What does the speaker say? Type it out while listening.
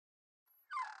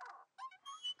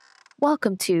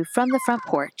Welcome to From the Front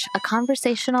Porch, a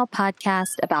conversational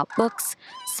podcast about books,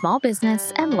 small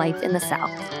business, and life in the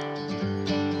South.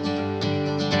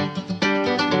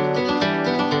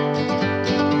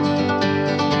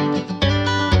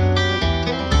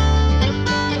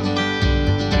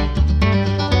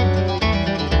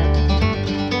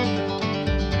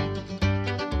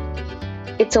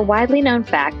 It's a widely known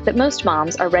fact that most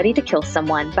moms are ready to kill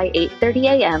someone by 8:30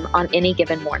 a.m. on any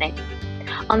given morning.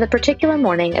 On the particular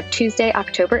morning of Tuesday,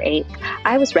 October 8th,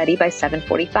 I was ready by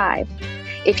 7:45.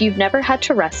 If you've never had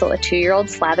to wrestle a 2-year-old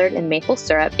slathered in maple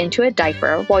syrup into a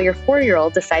diaper while your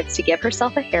 4-year-old decides to give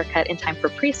herself a haircut in time for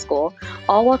preschool,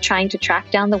 all while trying to track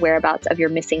down the whereabouts of your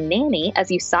missing nanny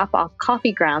as you sop off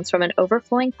coffee grounds from an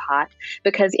overflowing pot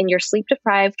because in your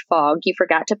sleep-deprived fog you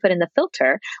forgot to put in the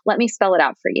filter, let me spell it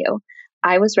out for you.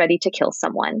 I was ready to kill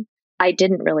someone. I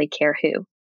didn't really care who.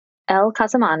 El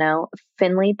Casamano,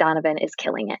 Finley Donovan is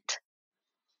killing it.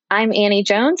 I'm Annie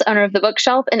Jones, owner of The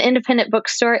Bookshelf, an independent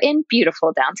bookstore in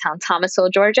beautiful downtown Thomasville,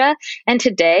 Georgia. And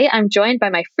today I'm joined by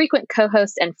my frequent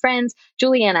co-hosts and friends,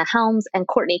 Juliana Helms and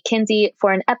Courtney Kinsey,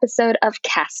 for an episode of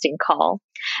Casting Call.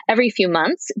 Every few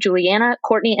months, Juliana,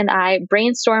 Courtney, and I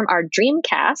brainstorm our dream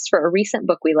cast for a recent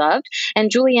book we loved,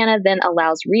 and Juliana then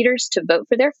allows readers to vote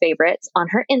for their favorites on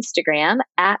her Instagram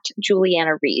at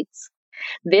Juliana Reads.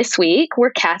 This week,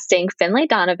 we're casting Finley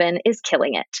Donovan is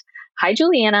Killing It. Hi,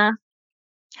 Juliana.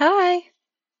 Hi.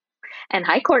 And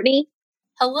hi, Courtney.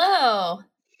 Hello. Oh,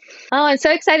 I'm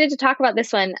so excited to talk about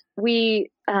this one. I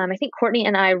think Courtney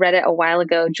and I read it a while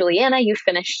ago. Juliana, you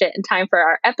finished it in time for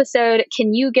our episode.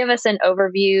 Can you give us an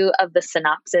overview of the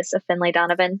synopsis of Finley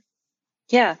Donovan?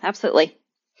 Yeah, absolutely.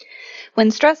 When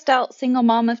stressed out single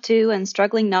mom of 2 and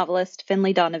struggling novelist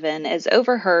Finley Donovan is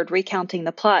overheard recounting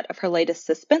the plot of her latest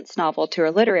suspense novel to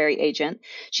her literary agent,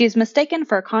 she is mistaken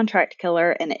for a contract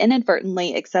killer and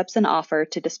inadvertently accepts an offer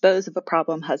to dispose of a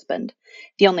problem husband.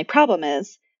 The only problem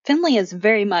is, Finley is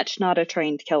very much not a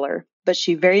trained killer, but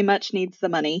she very much needs the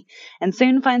money and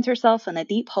soon finds herself in a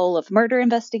deep hole of murder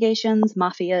investigations,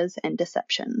 mafias, and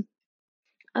deception.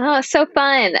 Oh, so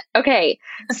fun. Okay,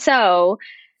 so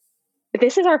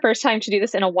this is our first time to do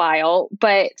this in a while,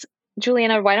 but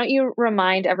Juliana, why don't you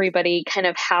remind everybody kind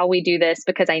of how we do this,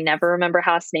 because I never remember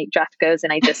how a snake draft goes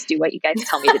and I just do what you guys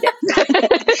tell me to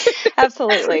do.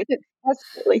 Absolutely.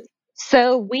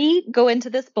 So we go into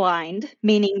this blind,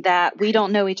 meaning that we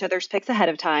don't know each other's picks ahead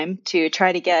of time to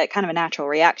try to get kind of a natural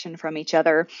reaction from each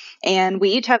other. And we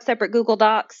each have separate Google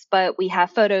Docs, but we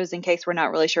have photos in case we're not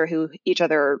really sure who each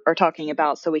other are talking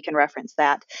about, so we can reference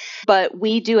that. But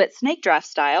we do it snake draft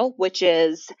style, which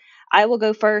is I will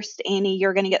go first, Annie,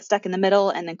 you're going to get stuck in the middle,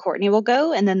 and then Courtney will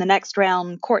go. And then the next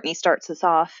round, Courtney starts us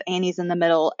off, Annie's in the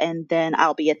middle, and then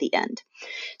I'll be at the end.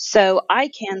 So I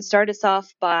can start us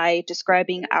off by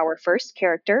describing our first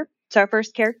character. So our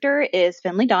first character is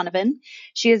Finley Donovan.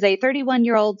 She is a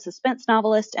 31-year-old suspense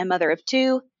novelist and mother of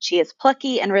 2. She is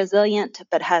plucky and resilient,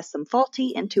 but has some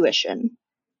faulty intuition.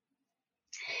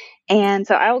 And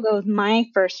so I will go with my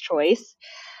first choice.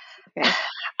 Okay.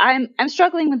 I'm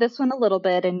struggling with this one a little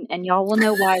bit, and y'all will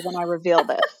know why when I reveal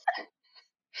this.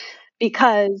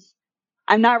 Because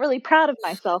I'm not really proud of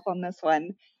myself on this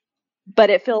one, but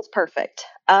it feels perfect.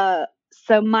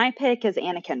 So my pick is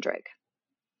Anna Kendrick.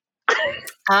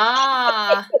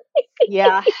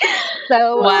 Yeah.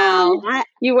 So wow.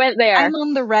 You went there. I'm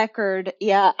on the record.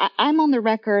 Yeah, I'm on the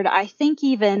record. I think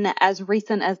even as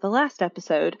recent as the last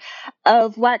episode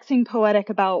of waxing poetic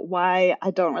about why I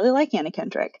don't really like Anna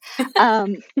Kendrick.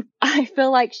 I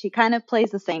feel like she kind of plays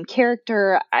the same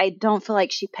character. I don't feel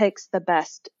like she picks the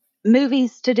best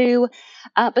movies to do,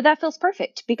 but that feels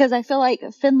perfect because I feel like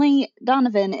Finley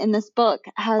Donovan in this book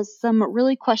has some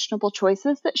really questionable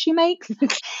choices that she makes,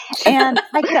 and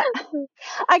I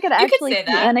could actually see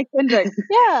Anna Kendrick.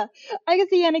 Yeah, I could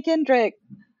see Anna Kendrick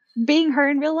being her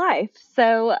in real life.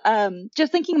 So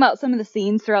just thinking about some of the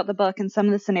scenes throughout the book and some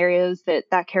of the scenarios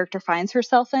that character finds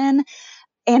herself in,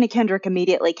 Anna Kendrick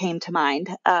immediately came to mind.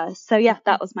 So yeah,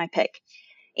 that was my pick.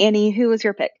 Annie, who was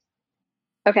your pick?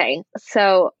 Okay,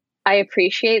 so I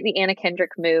appreciate the Anna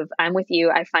Kendrick move. I'm with you.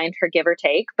 I find her give or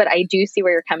take, but I do see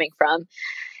where you're coming from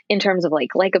in terms of like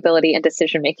likability and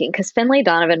decision making, because Finley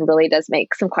Donovan really does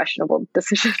make some questionable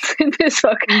decisions in this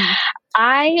book. Mm-hmm.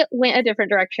 I went a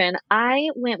different direction. I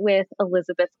went with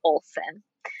Elizabeth Olsen.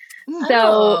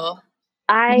 So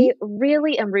I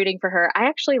really am rooting for her. I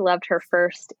actually loved her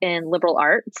first in Liberal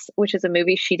Arts, which is a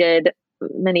movie she did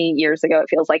many years ago, it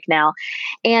feels like now.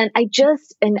 And I'm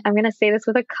going to say this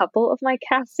with a couple of my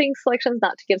casting selections,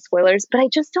 not to give spoilers, but I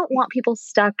just don't want people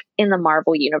stuck in the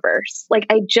Marvel universe. Like,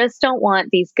 I just don't want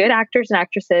these good actors and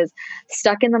actresses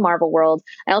stuck in the Marvel world.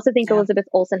 I also think Elizabeth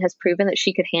Olsen has proven that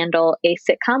she could handle a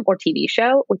sitcom or TV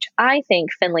show, which I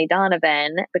think Finlay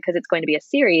Donovan, because it's going to be a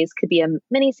series, could be a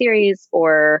mini series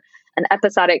or an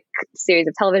episodic series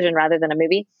of television rather than a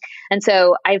movie. And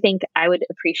so I think I would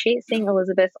appreciate seeing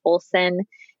Elizabeth Olsen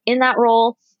in that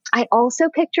role. I also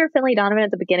picture Finlay Donovan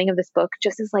at the beginning of this book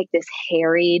just as like this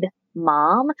harried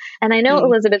mom. And I know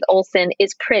Elizabeth Olsen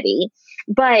is pretty,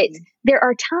 but there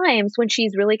are times when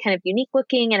she's really kind of unique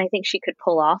looking, and I think she could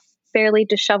pull off fairly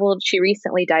disheveled. She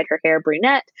recently dyed her hair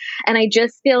brunette. And I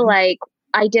just feel like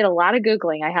I did a lot of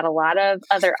Googling. I had a lot of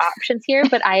other options here,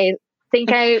 but I think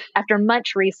after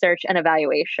much research and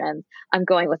evaluation, I'm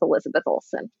going with Elizabeth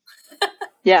Olsen.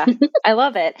 Yeah, I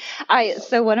love it.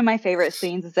 So one of my favorite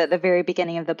scenes is at the very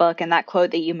beginning of the book, and that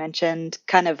quote that you mentioned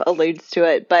kind of alludes to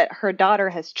it, but her daughter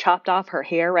has chopped off her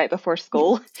hair right before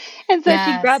school. And so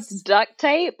she grabs duct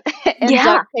tape and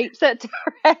duct tapes it to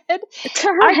her head.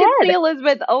 I could see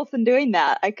Elizabeth Olsen doing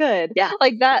that. I could. Yeah.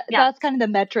 Like that. Yeah. That's kind of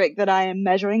the metric that I am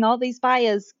measuring all these by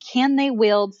is, can they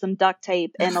wield some duct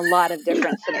tape in a lot of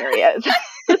different scenarios?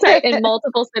 That's right, in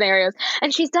multiple scenarios.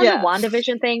 And she's done the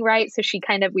WandaVision thing, right? So she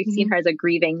we've seen her as a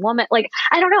grieving woman. Like,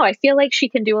 I don't know. I feel like she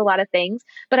can do a lot of things,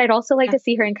 but I'd also like to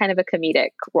see her in kind of a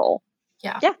comedic role.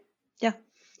 Yeah.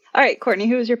 All right, Courtney,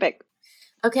 who is your pick?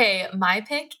 Okay, my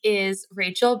pick is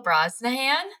Rachel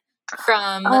Brosnahan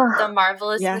from The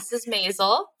Marvelous Mrs.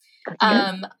 Maisel.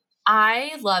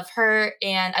 I love her,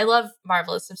 and I love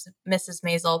Marvelous Mrs.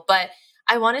 Maisel, but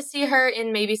I want to see her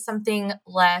in maybe something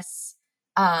less,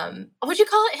 would you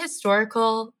call it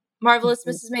historical? Marvelous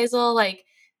Mrs. Maisel, like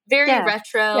very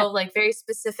retro, like very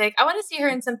specific. I want to see her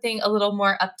in something a little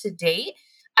more up to date.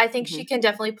 I think she can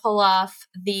definitely pull off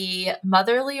the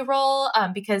motherly role,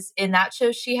 because in that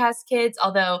show she has kids,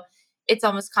 although it's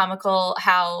almost comical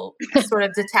how sort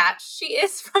of detached she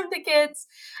is from the kids.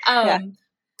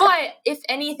 But if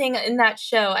anything in that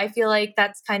show, I feel like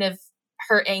that's kind of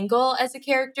her angle as a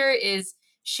character, is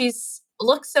she's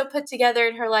looks so put together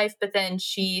in her life, but then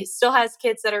she still has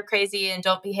kids that are crazy and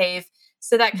don't behave.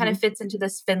 So that kind of fits into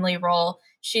this Finlay role.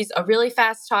 She's a really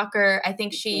fast talker. I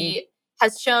think she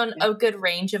has shown a good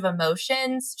range of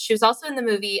emotions. She was also in the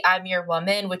movie I'm Your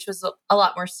Woman, which was a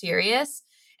lot more serious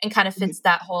and kind of fits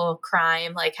that whole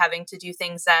crime, like having to do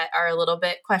things that are a little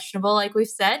bit questionable, like we've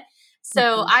said.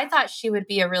 So I thought she would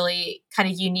be a really kind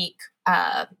of unique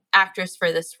actress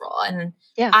for this role. And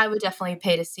I would definitely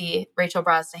pay to see Rachel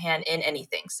Brosnahan in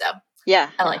anything. So I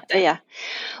like that. Yeah.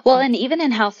 Well, and even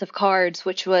in House of Cards,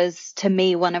 which was to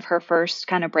me one of her first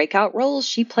kind of breakout roles,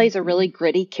 she plays a really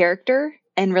gritty character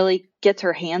and really gets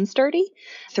her hands dirty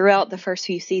throughout the first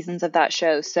few seasons of that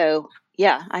show. So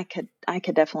yeah, I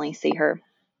could definitely see her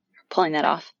pulling that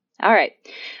off. All right.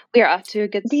 We are off to a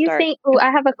good start. Do you think, I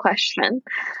have a question.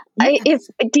 Yes.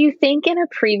 Do you think in a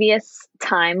previous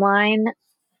timeline,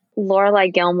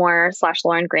 Lorelai Gilmore /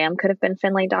 Lauren Graham could have been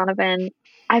Finlay Donovan?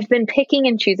 I've been picking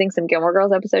and choosing some Gilmore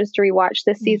Girls episodes to rewatch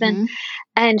this season,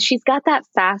 and she's got that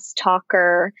fast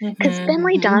talker, because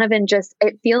Finlay Donovan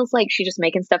it feels like she's just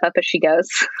making stuff up as she goes,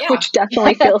 which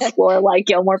definitely feels Lorelai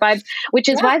Gilmore vibes, which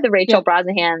is why the Rachel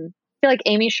Brosnahan, I feel like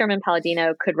Amy Sherman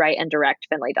Palladino could write and direct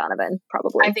Finlay Donovan,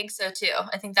 probably. I think so too.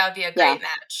 I think that would be a great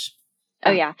match.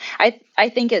 Oh yeah. I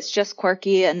think it's just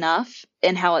quirky enough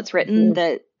in how it's written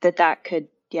that could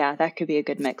be a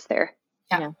good mix there.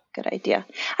 Yeah. Good idea.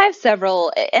 I have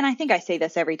several, and I think I say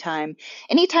this every time.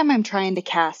 Anytime I'm trying to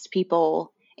cast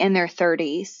people in their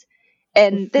 30s,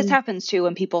 and this happens too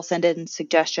when people send in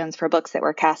suggestions for books that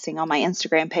we're casting on my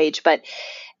Instagram page, but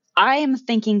I am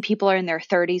thinking people are in their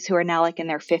 30s who are now like in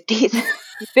their 50s,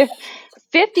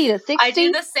 50 to 60. I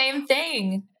do the same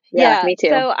thing. Yeah, me too.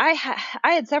 So I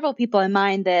had several people in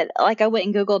mind that, like, I went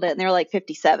and Googled it and they were like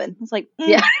 57. I was like,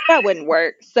 that wouldn't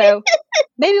work. So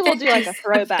maybe we'll do like a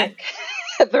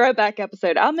throwback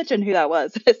episode. I'll mention who that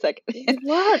was in a second.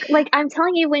 Look, like I'm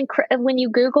telling you, when you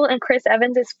Google and Chris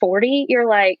Evans is 40, you're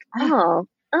like, oh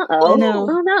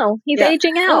no, he's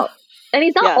aging out. And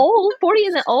he's not old. 40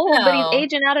 isn't old, but he's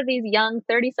aging out of these young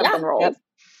 30-something roles.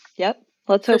 Yep.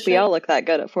 Let's hope we all look that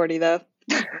good at 40, though.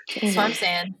 That's what I'm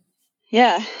saying.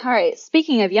 Yeah. All right.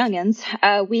 Speaking of youngins,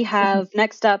 we have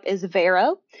next up is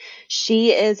Vero.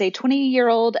 She is a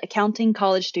 20-year-old accounting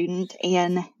college student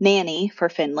and nanny for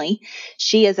Finlay.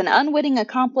 She is an unwitting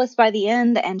accomplice by the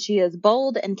end, and she is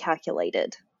bold and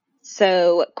calculated.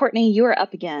 So, Courtney, you are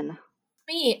up again.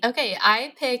 Me. Okay,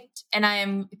 I picked, and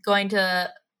I'm going to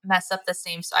mess up this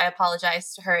name, so I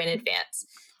apologize to her in advance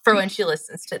for when she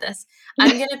listens to this.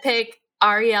 I'm going to pick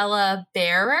Ariella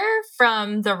Bearer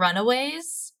from The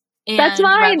Runaways and That's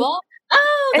mine. Rebel.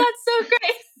 Oh, that's so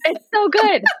great. It's so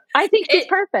good. I think she's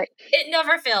perfect. It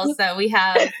never fails, though. We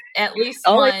have at least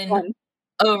one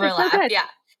overlap. So yeah.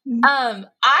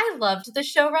 I loved the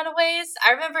show Runaways.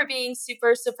 I remember being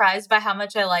super surprised by how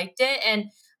much I liked it.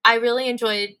 And I really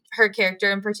enjoyed her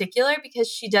character in particular because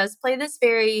she does play this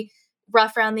very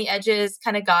rough around the edges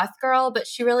kind of goth girl, but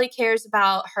she really cares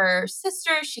about her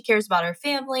sister. She cares about her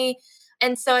family.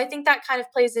 And so I think that kind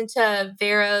of plays into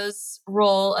Vero's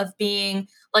role of being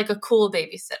like a cool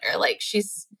babysitter. Like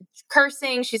she's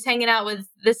cursing, she's hanging out with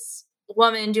this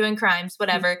woman doing crimes,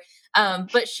 whatever.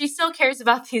 But she still cares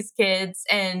about these kids.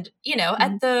 And, you know,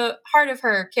 at the heart of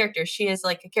her character, she is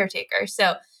like a caretaker.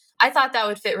 So I thought that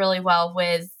would fit really well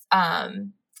with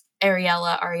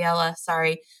Ariella,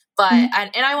 sorry. But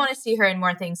and I want to see her in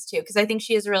more things too, because I think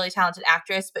she is a really talented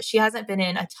actress, but she hasn't been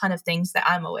in a ton of things that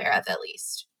I'm aware of, at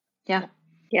least. Yeah.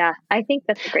 Yeah, I think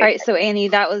that's a great. All right, so Annie,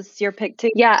 that was your pick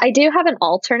too. Yeah, I do have an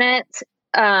alternate.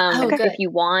 If you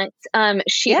want,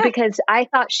 because I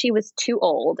thought she was too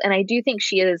old, and I do think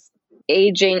she is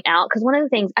aging out. Because one of the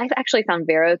things I've actually found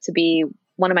Vero to be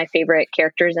one of my favorite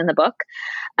characters in the book,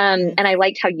 and I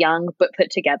liked how young but put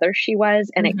together she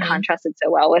was, and it contrasted so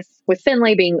well with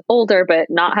Finley being older but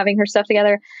not having her stuff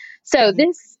together. So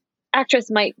this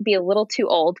actress might be a little too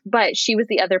old, but she was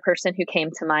the other person who came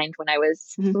to mind when I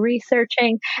was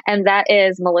researching, and that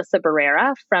is Melissa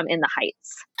Barrera from In the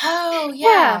Heights. Oh,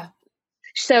 yeah.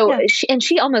 So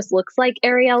she almost looks like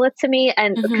Ariella to me,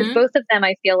 and because both of them,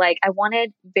 I feel like I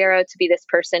wanted Vero to be this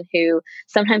person who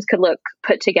sometimes could look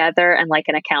put together and like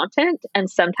an accountant, and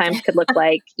sometimes could look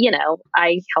like, you know,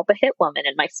 I help a hit woman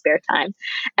in my spare time.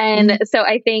 And so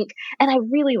I think, and I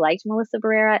really liked Melissa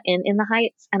Barrera in The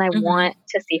Heights, and I want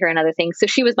to see her in other things. So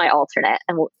she was my alternate,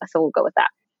 and so we'll go with that.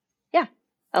 Yeah,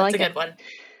 that's a good one.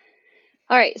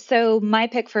 All right, so my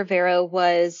pick for Vero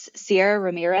was Sierra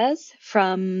Ramirez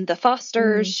from The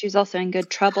Fosters. She's also in Good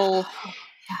Trouble.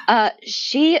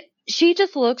 She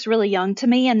just looks really young to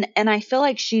me, and I feel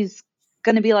like she's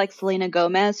going to be like Selena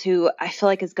Gomez, who I feel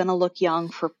like is going to look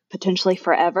young for potentially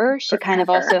forever. She kind of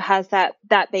also has that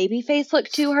baby face look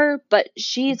to her, but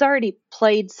she's already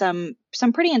played some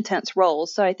pretty intense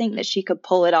roles, so I think that she could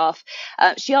pull it off.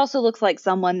 She also looks like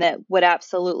someone that would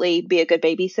absolutely be a good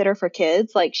babysitter for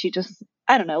kids. Like she just,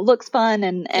 I don't know, looks fun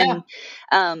and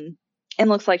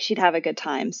looks like she'd have a good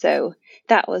time. So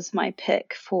that was my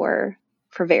pick for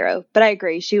Vero. But I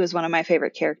agree, she was one of my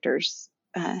favorite characters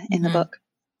in the book.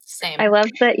 Same. I love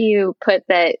that you put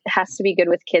that has to be good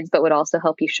with kids, but would also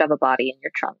help you shove a body in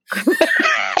your trunk.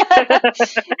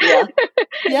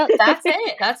 Yeah, that's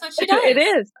it. That's what she does. It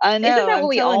is. I know. Isn't that what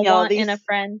we all want in a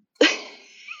friend?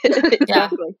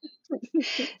 Exactly.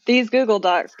 These Google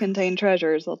Docs contain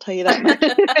treasures, I'll tell you that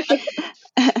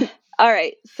much. All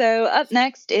right. So up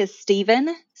next is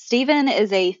Steven. Steven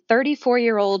is a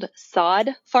 34-year-old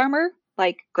sod farmer,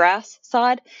 like grass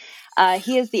sod.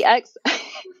 He is the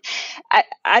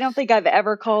I don't think I've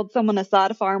ever called someone a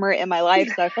sod farmer in my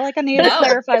life, so I feel like I need to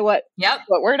clarify what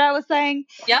word I was saying.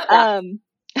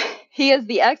 He is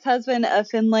the ex-husband of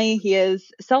Finley. He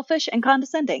is selfish and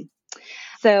condescending.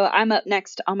 So I'm up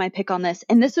next on my pick on this,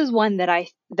 and this is one that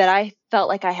I felt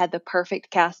like I had the perfect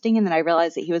casting, and then I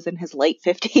realized that he was in his late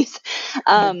 50s.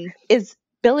 Is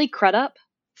Billy Crudup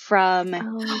from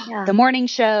The Morning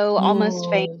Show, Almost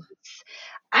Famous.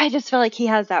 I just feel like he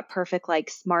has that perfect, like,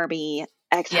 smarmy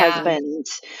ex-husband,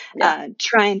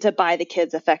 trying to buy the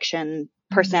kids' affection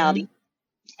personality.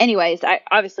 Anyways, I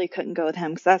obviously couldn't go with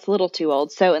him because that's a little too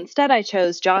old. So instead I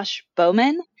chose Josh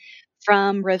Bowman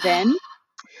from Revenge.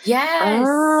 Yes.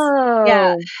 Oh.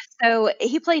 Yeah. So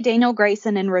he played Daniel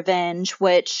Grayson in Revenge,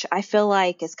 which I feel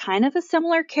like is kind of a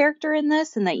similar character in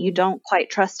this, and that you don't quite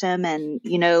trust him, and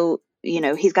you know,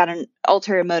 he's got an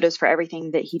ulterior motives for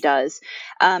everything that he does.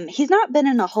 He's not been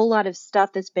in a whole lot of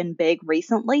stuff that's been big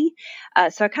recently,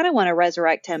 so I kind of want to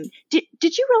resurrect him. Did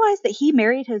you realize that he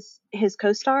married his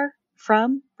co-star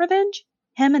from Revenge?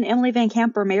 Him and Emily Van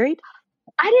Camp were married?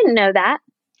 I didn't know that.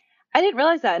 I didn't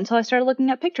realize that until I started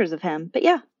looking up pictures of him. But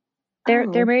yeah, they're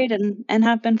married and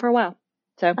have been for a while.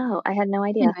 So I had no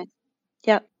idea. Anyway.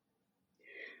 Yep.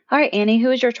 All right, Annie,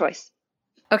 who is your choice?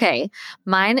 Okay,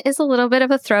 mine is a little bit of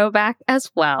a throwback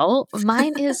as well.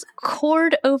 Mine is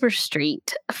Cord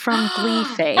Overstreet from Glee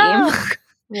fame.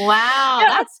 Wow,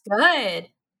 that's good.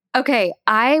 Okay,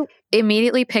 I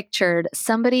immediately pictured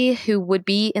somebody who would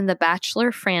be in the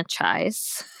Bachelor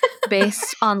franchise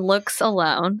based on looks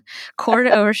alone. Cord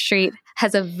Overstreet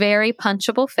has a very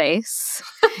punchable face.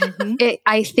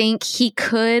 I think he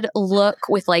could look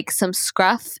with like some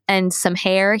scruff and some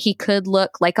hair. He could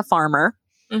look like a farmer.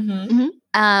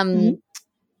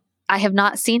 I have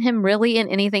not seen him really in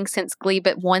anything since Glee,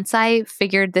 but once I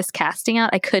figured this casting out,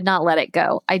 I could not let it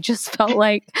go. I just felt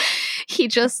like he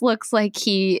just looks like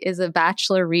he is a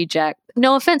Bachelor reject.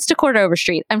 No offense to Cord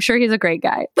Overstreet. I'm sure he's a great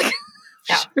guy.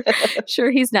 Sure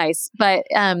he's nice. But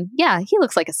yeah, he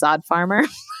looks like a sod farmer.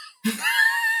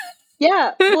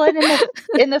 Yeah, well, and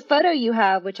in the photo you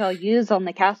have, which I'll use on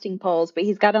the casting polls, but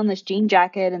he's got on this jean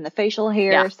jacket and the facial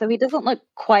hair, so he doesn't look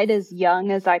quite as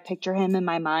young as I picture him in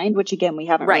my mind, which again, we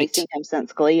haven't really seen him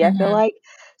since Glee, I feel like.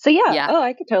 So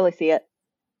I could totally see it.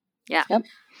 Yeah. Yep.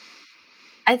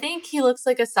 I think he looks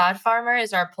like a sod farmer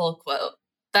is our pull quote.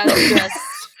 That's just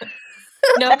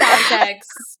no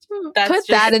context. That's Put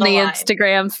that in the line.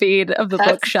 Instagram feed of the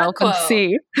bookshelf and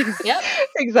see. Yep.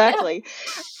 Exactly.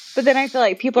 Yeah. But then I feel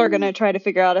like people are going to try to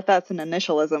figure out if that's an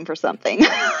initialism for something. What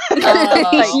does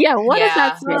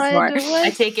that stand for? I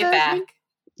take it back.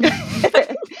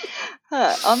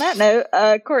 On that note,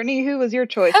 Courtney, who was your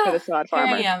choice for the sod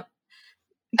farmer? Here I am.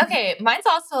 Okay, mine's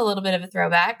also a little bit of a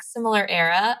throwback, similar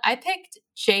era. I picked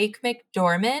Jake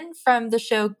McDorman from the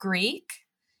show Greek.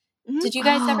 Did you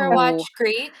guys ever watch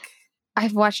Greek?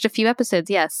 I've watched a few episodes,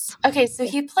 yes. Okay, so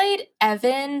he played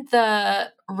Evan,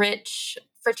 the rich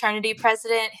fraternity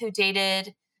president who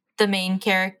dated the main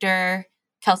character,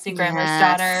 Kelsey Grammer's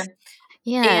daughter.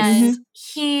 Yes.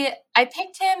 And I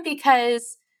picked him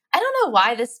because I don't know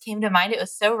why this came to mind. It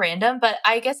was so random, but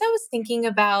I guess I was thinking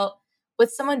about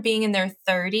with someone being in their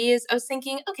 30s, I was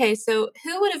thinking, okay, so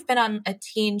who would have been on a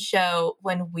teen show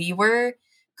when we were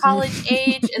college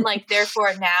age and like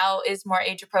therefore now is more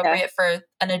age appropriate for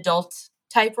an adult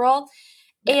type role?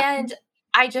 And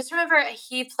I just remember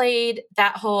he played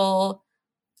that whole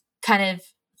kind of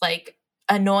like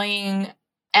annoying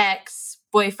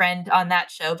ex-boyfriend on that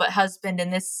show, but husband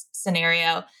in this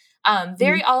scenario.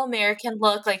 Very all-American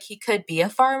look, like he could be a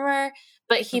farmer,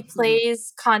 but he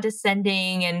plays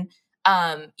condescending and,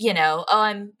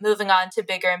 I'm moving on to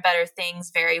bigger and better things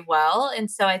very well.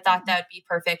 And so I thought that would be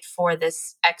perfect for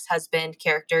this ex-husband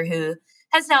character who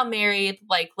has now married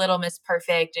like Little Miss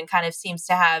Perfect and kind of seems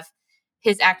to have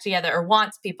his act together or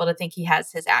wants people to think he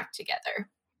has his act together.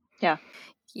 Yeah.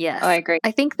 Yes. Oh, I agree.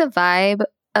 I think the vibe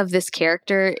of this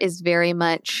character is very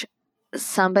much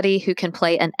somebody who can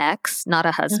play an ex, not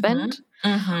a husband.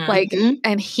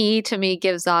 And he, to me,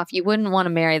 gives off, you wouldn't want to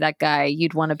marry that guy.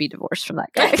 You'd want to be divorced from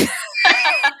that guy.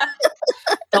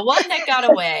 The one that got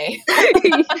away.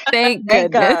 Thank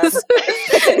goodness.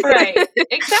 Right.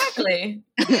 Exactly.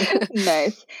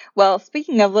 Nice. Well,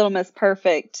 speaking of Little Miss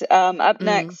Perfect, up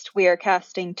next, we are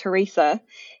casting Teresa,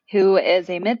 who is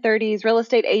a mid-30s real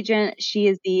estate agent. She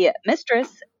is the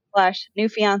mistress / new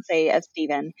fiance of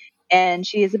Steven, and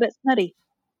she is a bit snutty.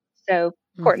 So,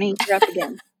 Courtney, you're up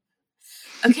again.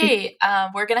 Okay,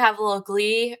 we're going to have a little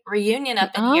Glee reunion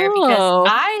up in here because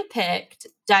I picked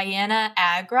Diana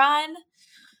Agron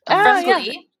from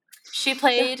Glee. Yeah. She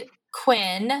played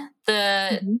Quinn,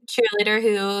 the cheerleader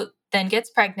who then gets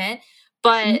pregnant.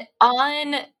 But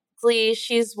on Glee,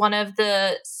 she's one of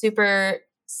the super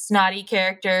snotty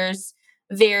characters,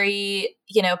 very,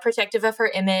 protective of her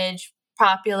image,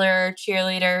 popular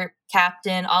cheerleader,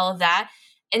 captain, all of that.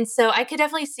 And so I could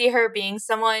definitely see her being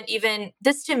someone, even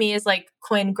this to me is like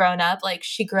Quinn grown up. Like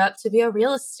she grew up to be a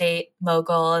real estate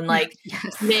mogul and like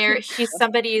she's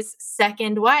somebody's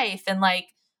second wife. And like,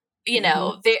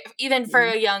 even for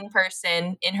a young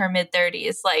person in her mid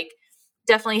 30s, like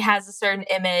definitely has a certain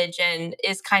image and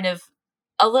is kind of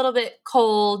a little bit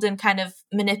cold and kind of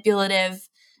manipulative.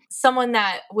 Someone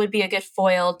that would be a good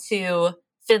foil to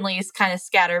Finley's kind of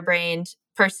scatterbrained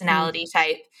personality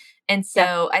type. And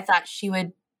so I thought she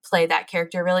would play that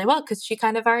character really well because she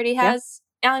kind of already has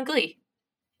on Glee.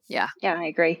 Yeah, I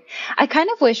agree. I kind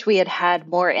of wish we had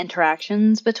more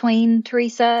interactions between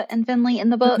Teresa and Finley in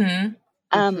the book.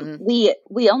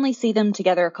 We only see them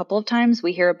together a couple of times.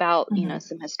 We hear about,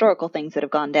 some historical things that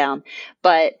have gone down,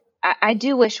 but I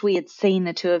do wish we had seen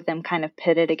the two of them kind of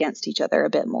pitted against each other a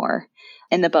bit more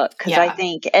in the book. Cause I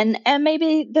think, and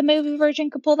maybe the movie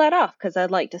version could pull that off. Cause I'd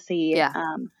like to see,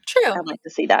 True. I'd like to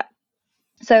see that.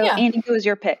 So Annie, who was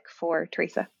your pick for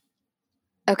Teresa?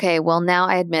 Okay, well, now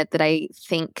I admit that I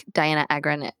think Diana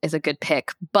Agron is a good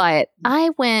pick, but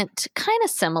I went kind of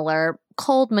similar,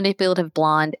 cold, manipulative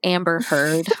blonde, Amber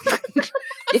Heard.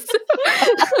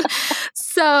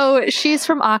 So she's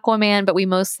from Aquaman, but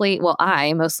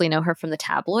I mostly know her from the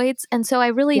tabloids. And so I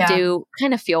really do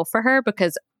kind of feel for her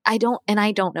because I don't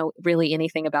know really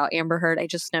anything about Amber Heard. I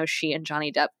just know she and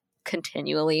Johnny Depp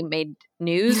continually made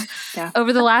news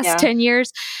over the last 10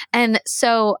 years. And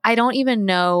so I don't even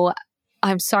know,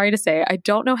 I'm sorry to say, I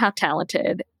don't know how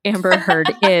talented Amber Heard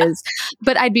is,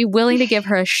 but I'd be willing to give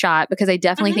her a shot because I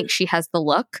definitely think she has the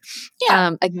look.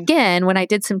 Again, when I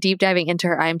did some deep diving into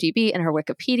her IMDb and her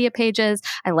Wikipedia pages,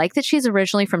 I like that she's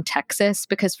originally from Texas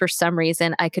because for some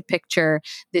reason I could picture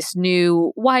this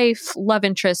new wife, love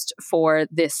interest for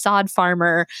this sod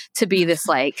farmer to be this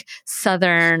like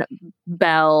Southern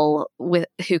belle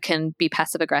who can be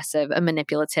passive aggressive and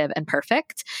manipulative and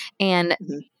perfect. And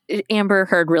Amber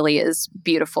Heard really is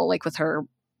beautiful, like with her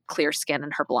clear skin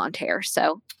and her blonde hair.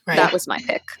 So that was my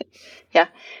pick. Yeah.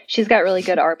 She's got really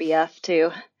good RBF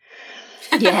too.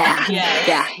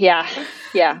 Yeah.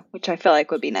 Which I feel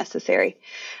like would be necessary.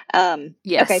 Yes.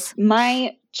 Okay.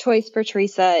 My choice for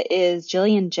Teresa is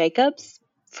Jillian Jacobs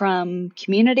from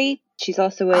Community. She's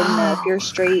also in the Fear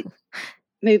Street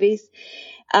movies.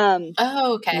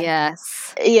 Okay.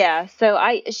 Yes. Yeah. So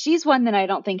she's one that I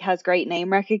don't think has great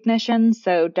name recognition.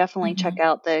 So definitely check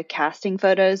out the casting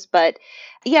photos. But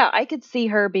yeah, I could see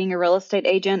her being a real estate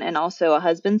agent and also a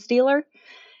husband stealer.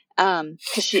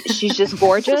 She's just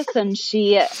gorgeous. And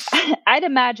I'd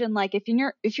imagine like if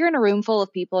you're in a room full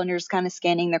of people and you're just kind of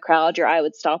scanning the crowd, your eye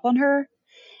would stop on her.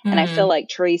 And I feel like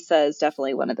Teresa is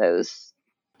definitely one of those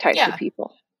types of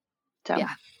people. So,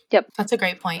 yep. That's a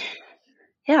great point.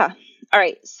 Yeah. All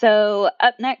right. So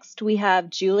up next, we have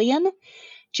Julian.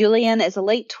 Julian is a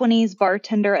late 20s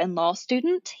bartender and law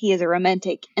student. He is a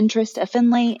romantic interest of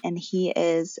Finley, and he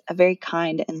is a very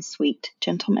kind and sweet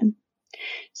gentleman.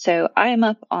 So I am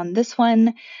up on this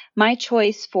one. My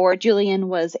choice for Julian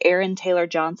was Aaron Taylor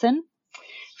Johnson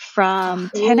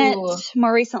from Tenet.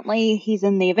 More recently, he's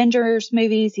in the Avengers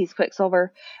movies. He's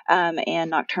Quicksilver and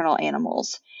Nocturnal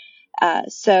Animals.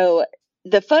 So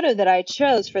the photo that I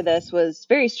chose for this was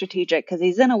very strategic because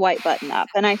he's in a white button-up.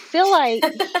 And I feel like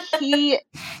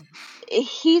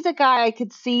he's a guy I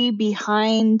could see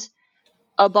behind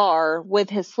a bar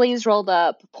with his sleeves rolled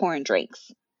up pouring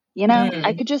drinks. You know,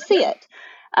 I could just see it.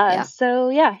 So,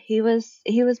 yeah, he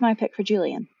was my pick for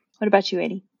Julian. What about you,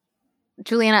 Annie?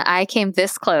 Juliana, I came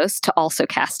this close to also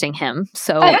casting him.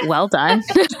 So well done.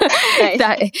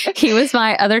 He was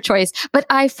my other choice. But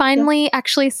I finally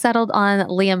actually settled on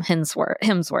Liam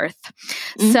Hemsworth.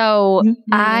 So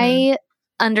I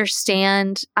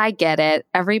understand. I get it.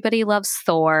 Everybody loves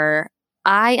Thor.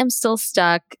 I am still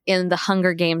stuck in the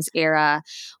Hunger Games era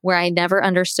where I never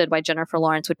understood why Jennifer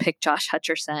Lawrence would pick Josh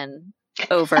Hutcherson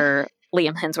over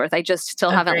Liam Hemsworth. I just still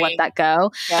haven't let that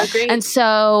go. Yeah. And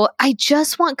so I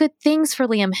just want good things for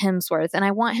Liam Hemsworth and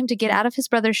I want him to get out of his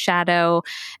brother's shadow.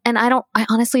 And I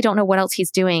honestly don't know what else he's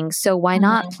doing. So why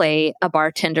not play a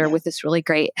bartender with this really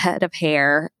great head of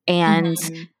hair? And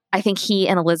I think he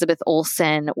and Elizabeth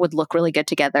Olsen would look really good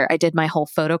together. I did my whole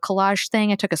photo collage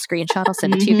thing. I took a screenshot. I'll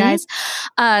send it to you guys.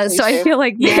 So I feel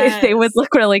like they would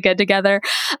look really good together.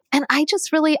 And I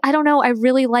don't know. I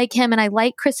really like him and I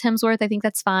like Chris Hemsworth. I think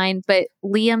that's fine. But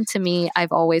Liam, to me,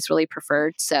 I've always really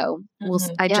preferred. So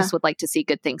I just would like to see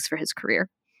good things for his career.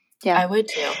 Yeah, I would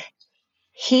too.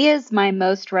 He is my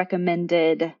most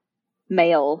recommended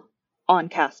male on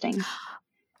casting.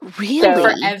 Really? So,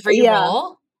 for every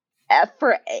role?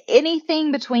 For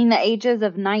anything between the ages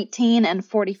of 19 and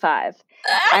 45,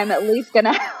 I'm at least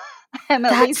gonna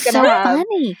have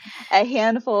funny. A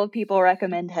handful of people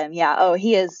recommend him. Yeah. Oh,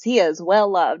 he is well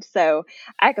loved. So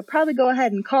I could probably go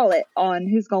ahead and call it on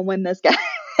who's gonna win this guy.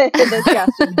 This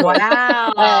casting.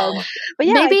 Wow. But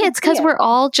yeah, maybe it's because we're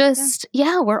all just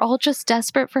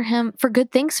desperate for him, for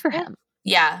good things for him.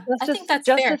 Yeah. I think that's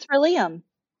justice fair. for Liam.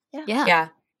 Yeah.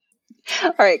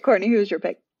 All right, Courtney, who's your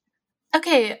pick?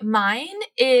 Okay, mine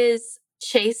is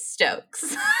Chase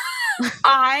Stokes.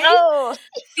 I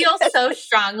feel so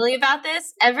strongly about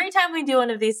this. Every time we do one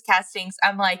of these castings,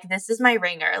 I'm like, this is my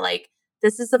ringer. Like,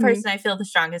 this is the person I feel the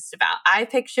strongest about. I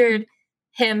pictured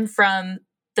him from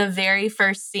the very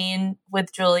first scene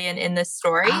with Julian in this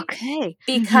story. Okay.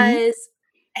 Because,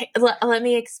 let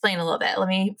me explain a little bit. Let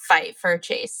me fight for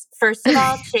Chase. First of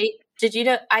all, Chase, did you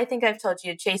know, I think I've told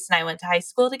you, Chase and I went to high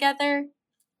school together.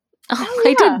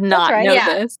 I did not know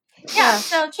this. Yeah,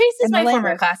 so Chase is my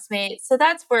former classmate, so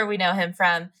that's where we know him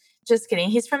from. Just kidding.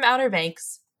 He's from Outer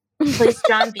Banks. He plays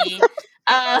John B.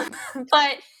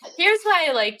 But here's why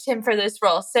I liked him for this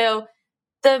role. So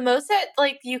the most that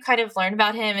you kind of learn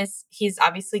about him is he's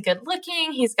obviously good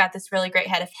looking. He's got this really great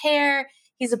head of hair.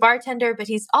 He's a bartender, but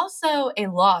he's also a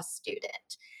law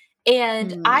student.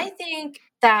 And I think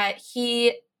that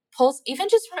he pulls, even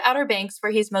just from Outer Banks,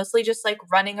 where he's mostly just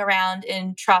running around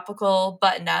in tropical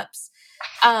button-ups.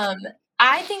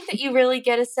 I think that you really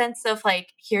get a sense of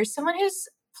here's someone who's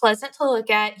pleasant to look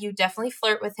at. You definitely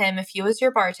flirt with him if he was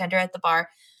your bartender at the bar.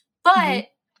 But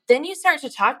then you start to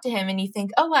talk to him and you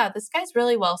think, oh, wow, this guy's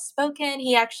really well spoken.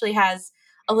 He actually has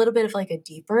a little bit of like a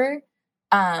deeper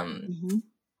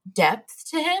depth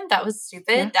to him. That was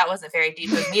stupid. Yeah. That wasn't very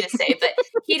deep of me to say, but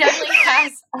he definitely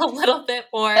has a little bit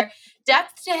more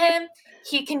depth to him.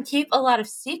 He can keep a lot of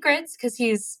secrets because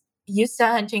he's used to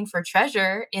hunting for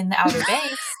treasure in the Outer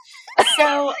Banks.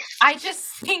 So I just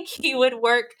think he would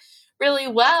work really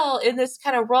well in this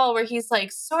kind of role where he's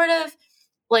like sort of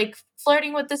like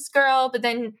flirting with this girl, but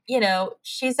then, you know,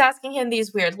 she's asking him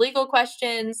these weird legal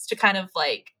questions to kind of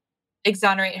like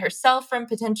exonerate herself from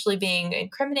potentially being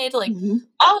incriminated. Like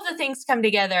all of the things come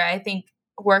together, I think,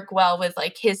 work well with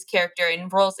like his character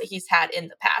and roles that he's had in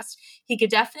the past. He could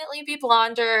definitely be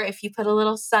blonder if you put a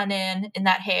little sun in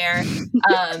that hair.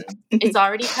 It's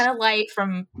already kind of light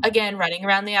from, again, running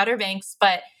around the Outer Banks,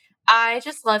 but I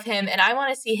just love him and I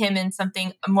want to see him in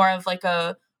something more of like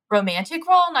a romantic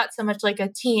role, not so much like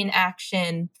a teen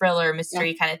action thriller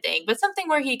mystery kind of thing, but something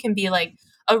where he can be like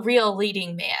a real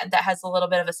leading man that has a little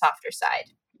bit of a softer side.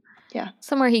 Yeah.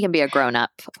 Somewhere he can be a grown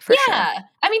up for sure. Yeah.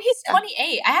 I mean, he's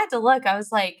 28. I had to look. I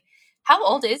was like, how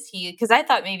old is he? Because I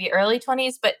thought maybe early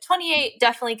 20s, but 28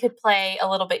 definitely could play a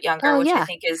little bit younger, which I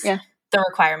think is the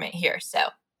requirement here. So,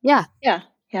 yeah.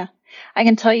 I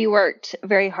can tell you worked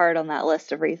very hard on that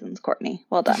list of reasons, Courtney.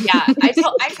 Well done. Yeah. I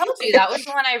told you that was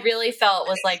the one I really felt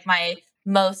was like my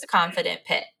most confident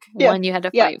pick. One you had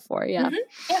to fight for. Yeah.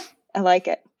 Yeah. I like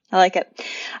it. All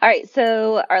right.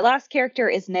 So our last character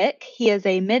is Nick. He is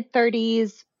a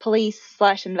mid-30s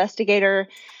police/investigator.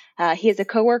 He is a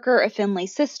coworker of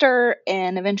Finley's sister,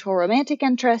 an eventual romantic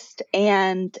interest,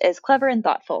 and is clever and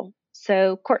thoughtful.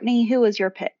 So, Courtney, who was your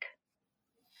pick?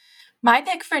 My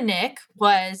pick for Nick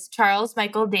was Charles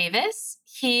Michael Davis.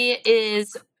 He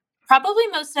is probably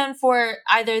most known for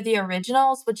either the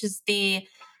originals, which is the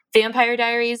Vampire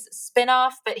Diaries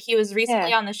spinoff, but he was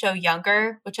recently on the show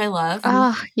Younger, which I love.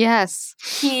 Oh, yes.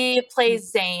 He plays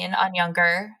Zane on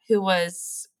Younger, who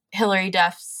was Hilary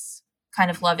Duff's kind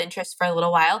of love interest for a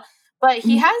little while. But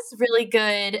he has really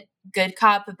good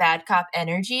cop, bad cop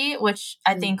energy, which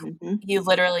I think you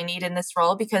literally need in this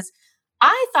role, because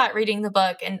I thought reading the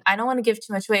book, and I don't want to give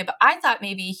too much away, but I thought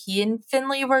maybe he and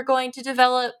Finley were going to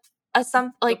develop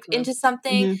into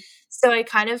something. So I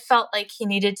kind of felt like he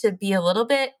needed to be a little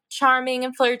bit charming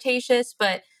and flirtatious,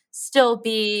 but still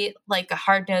be like a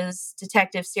hard-nosed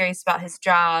detective serious about his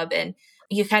job. And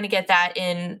you kind of get that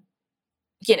in,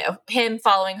 you know, him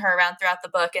following her around throughout the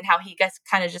book and how he gets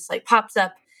kind of just like pops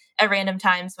up at random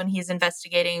times when he's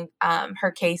investigating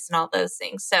her case and all those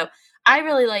things. So I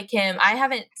really like him. I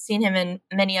haven't seen him in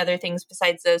many other things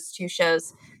besides those two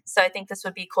shows. So I think this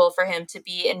would be cool for him to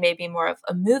be in maybe more of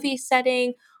a movie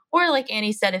setting, or like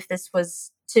Annie said, if this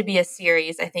was to be a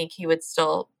series, I think he would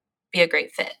still be a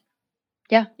great fit.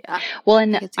 Yeah. Well,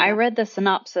 and I read the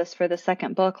synopsis for the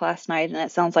second book last night, and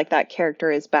it sounds like that character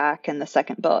is back in the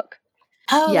second book.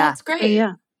 Oh, that's great.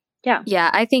 Yeah,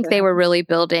 I think they were really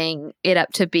building it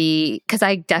up to be, because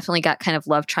I definitely got kind of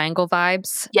love triangle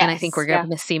vibes. Yes, and I think we're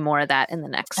going to see more of that in the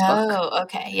next book. Oh,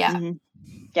 okay. Yeah.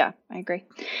 Yeah, I agree.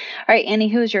 All right, Annie,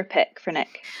 who's your pick for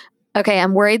Nick? Okay,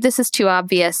 I'm worried this is too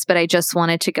obvious, but I just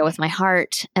wanted to go with my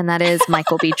heart, and that is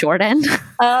Michael B. Jordan.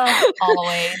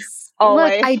 Always.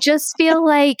 Look, I just feel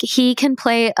like he can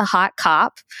play a hot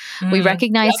cop. We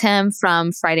recognize him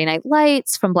from Friday Night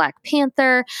Lights, from Black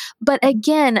Panther. But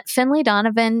again, Finley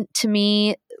Donovan, to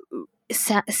me,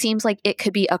 seems like it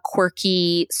could be a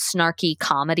quirky, snarky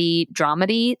comedy,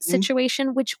 dramedy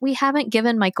situation, which we haven't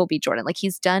given Michael B. Jordan. Like,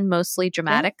 he's done mostly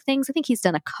dramatic things. I think he's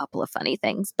done a couple of funny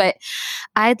things, but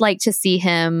I'd like to see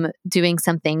him doing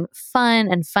something fun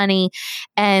and funny.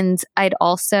 And I'd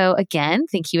also, again,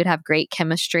 think he would have great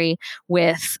chemistry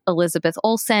with Elizabeth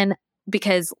Olsen,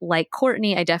 because like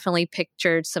Courtney, I definitely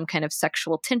pictured some kind of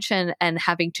sexual tension, and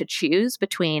having to choose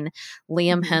between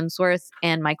Liam Hemsworth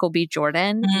and Michael B.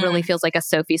 Jordan really feels like a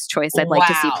Sophie's Choice I'd like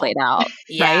to see played out.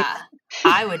 Yeah. Right?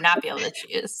 I would not be able to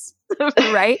choose.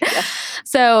 Right? Yeah.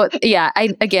 So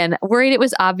I, again, worried it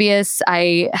was obvious.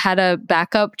 I had a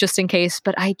backup just in case,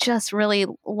 but I just really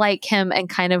like him and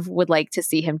kind of would like to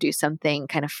see him do something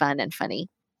kind of fun and funny.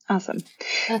 Awesome.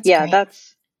 That's great.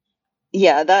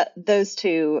 Those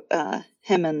two,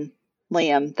 him and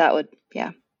Liam, that would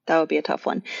be a tough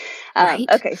one. Right.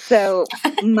 Okay, so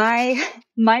my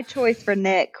choice for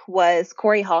Nick was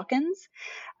Corey Hawkins,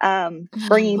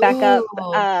 bringing back up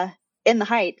In the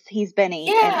Heights. He's Benny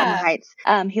in the Heights.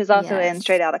 He was also in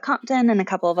Straight Outta Compton and a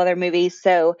couple of other movies.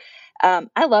 So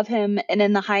I love him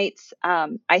in the Heights.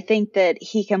 I think that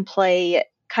he can play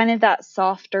kind of that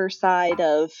softer side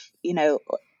of, you know,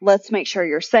 let's make sure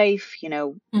you're safe,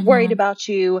 worried about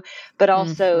you, but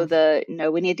also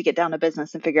we need to get down to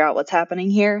business and figure out what's happening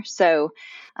here. So,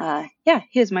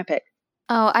 he was my pick.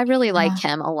 Oh, I really like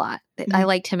him a lot. I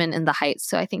liked him in The Heights,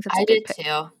 so I think that's a good pick. I did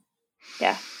too.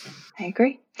 Yeah, I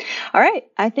agree. All right.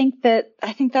 I think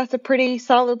that's a pretty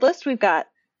solid list we've got.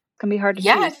 It's going to be hard to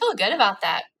choose. I feel good about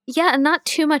that. Yeah, and not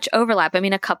too much overlap. I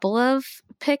mean, a couple of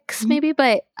picks maybe,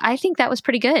 but I think that was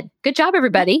pretty good. Good job,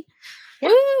 everybody. Yeah.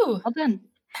 Woo! Well done.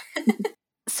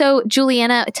 So,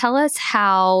 Juliana, tell us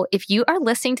how, if you are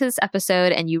listening to this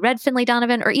episode and you read Finlay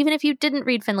Donovan, or even if you didn't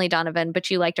read Finlay Donovan,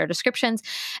 but you liked our descriptions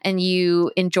and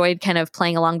you enjoyed kind of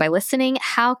playing along by listening,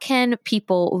 how can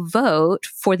people vote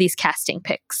for these casting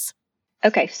picks?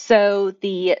 Okay, so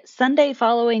the Sunday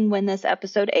following when this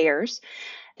episode airs,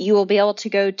 you will be able to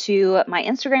go to my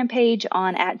Instagram page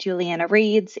on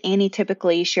 @JulianaReads. Annie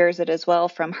typically shares it as well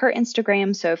from her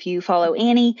Instagram. So if you follow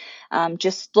Annie,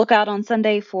 just look out on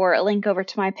Sunday for a link over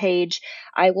to my page.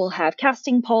 I will have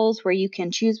casting polls where you can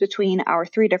choose between our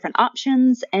 3 different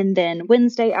options. And then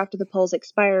Wednesday, after the polls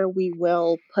expire, we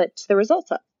will put the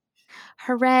results up.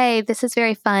 Hooray. This is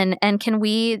very fun. And can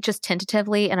we just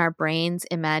tentatively in our brains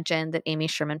imagine that Amy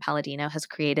Sherman Palladino has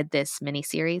created this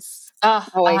miniseries?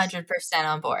 100%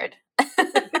 on board.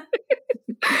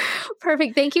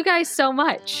 Perfect. Thank you guys so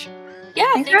much.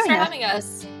 Yeah, thanks for having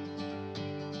us.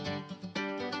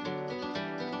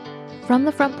 From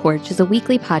the Front Porch is a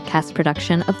weekly podcast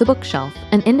production of The Bookshelf,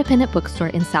 an independent bookstore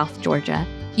in South Georgia.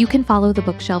 You can follow The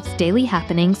Bookshelf's daily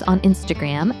happenings on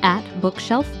Instagram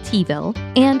 @BookshelfTville,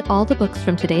 and all the books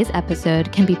from today's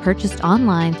episode can be purchased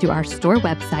online through our store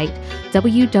website,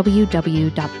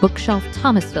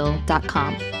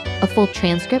 www.bookshelfthomasville.com. A full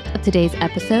transcript of today's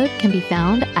episode can be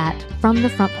found at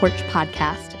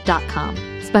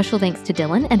FromTheFrontPorchPodcast.com. Special thanks to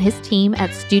Dylan and his team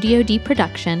at Studio D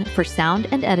Production for sound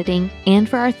and editing, and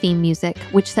for our theme music,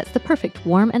 which sets the perfect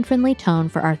warm and friendly tone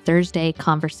for our Thursday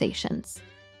conversations.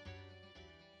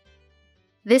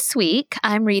 This week,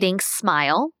 I'm reading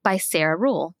Smile by Sarah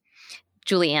Ruhl.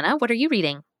 Juliana, what are you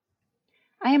reading?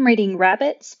 I am reading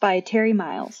Rabbits by Terry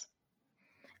Miles.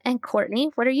 And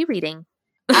Courtney, what are you reading?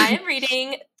 I am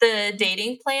reading The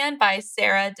Dating Plan by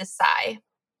Sarah Desai.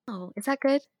 Oh, is that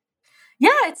good? Yeah,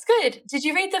 it's good. Did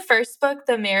you read the first book,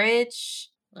 The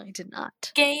Marriage? I did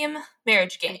not.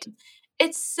 Marriage Game.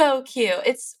 It's so cute.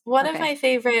 It's one of my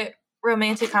favorite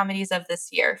romantic comedies of this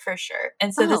year, for sure.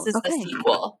 And so this is the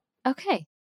sequel. Okay.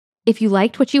 If you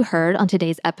liked what you heard on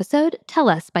today's episode, tell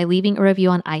us by leaving a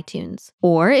review on iTunes.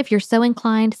 Or if you're so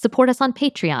inclined, support us on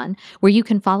Patreon, where you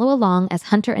can follow along as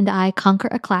Hunter and I conquer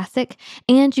a classic,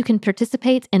 and you can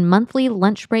participate in monthly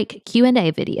lunch break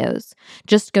Q&A videos.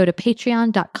 Just go to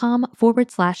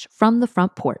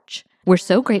patreon.com/FromTheFrontPorch. We're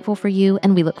so grateful for you,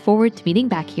 and we look forward to meeting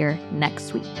back here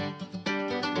next week.